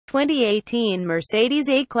2018 Mercedes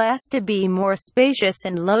A-Class to be more spacious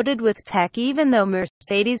and loaded with tech. Even though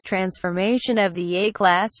Mercedes' transformation of the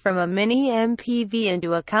A-Class from a mini MPV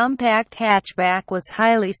into a compact hatchback was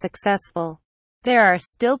highly successful, there are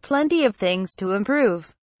still plenty of things to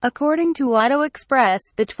improve. According to Auto Express,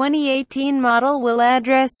 the 2018 model will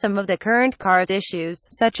address some of the current car's issues,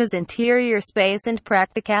 such as interior space and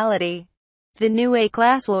practicality. The new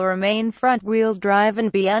A-Class will remain front-wheel drive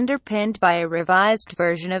and be underpinned by a revised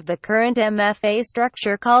version of the current MFA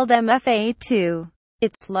structure called MFA2.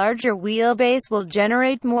 Its larger wheelbase will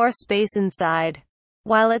generate more space inside,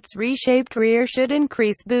 while its reshaped rear should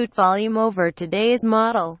increase boot volume over today's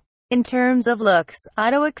model. In terms of looks,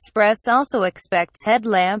 Auto Express also expects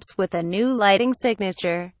headlamps with a new lighting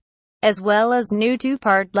signature, as well as new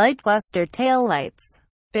two-part light cluster taillights.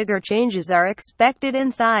 Bigger changes are expected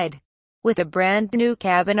inside, with a brand-new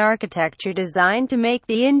cabin architecture designed to make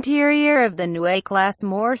the interior of the new A-Class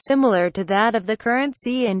more similar to that of the current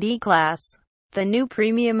C and E-Class. The new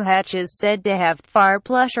premium hatch is said to have far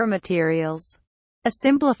plusher materials, a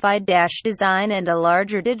simplified dash design and a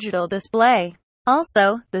larger digital display.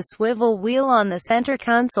 Also, the swivel wheel on the center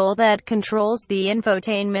console that controls the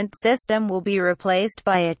infotainment system will be replaced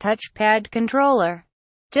by a touchpad controller,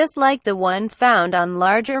 just like the one found on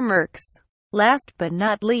larger Mercs. Last but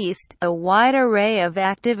not least, a wide array of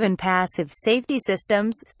active and passive safety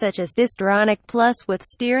systems, such as Distronic Plus with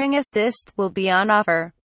steering assist, will be on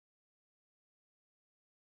offer.